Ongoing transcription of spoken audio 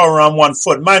on one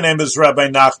foot. My name is Rabbi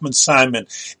Nachman Simon,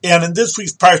 and in this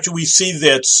week's parsha we see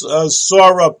that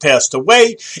Sarah passed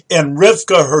away, and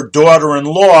Rivka, her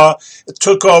daughter-in-law,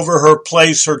 took over her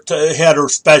place, had her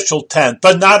special tent.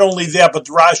 But not only that, but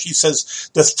Rashi says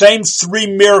the same three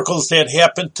miracles that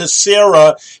happened to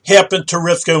Sarah happened to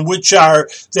Rivka, and which are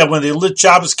that when they lit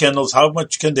Shabbos candles, how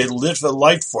much can they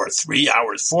light for? 3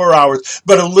 hours, 4 hours,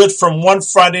 but it lit from one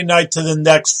Friday night to the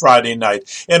next Friday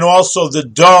night. And also the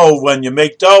dough, when you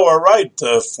make dough, all right,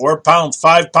 4 pounds,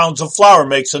 5 pounds of flour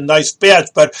makes a nice batch,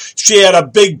 but she had a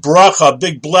big bracha, a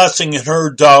big blessing in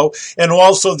her dough, and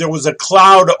also there was a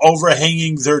cloud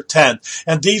overhanging their tent.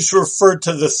 And these refer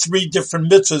to the three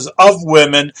different mitzvahs of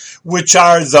women, which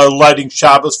are the lighting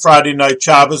Shabbos, Friday night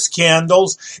Shabbos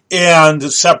candles, and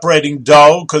separating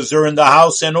dough, because they're in the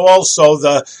house, and also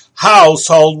the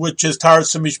household, which is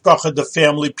Taharas Mishpacha, the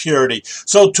family purity.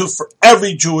 So for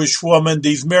every Jewish woman,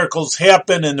 these miracles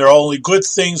happen, and they're only good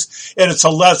things, and it's a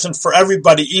lesson for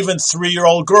everybody, even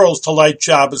 3-year-old girls, to light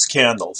Shabbos candles.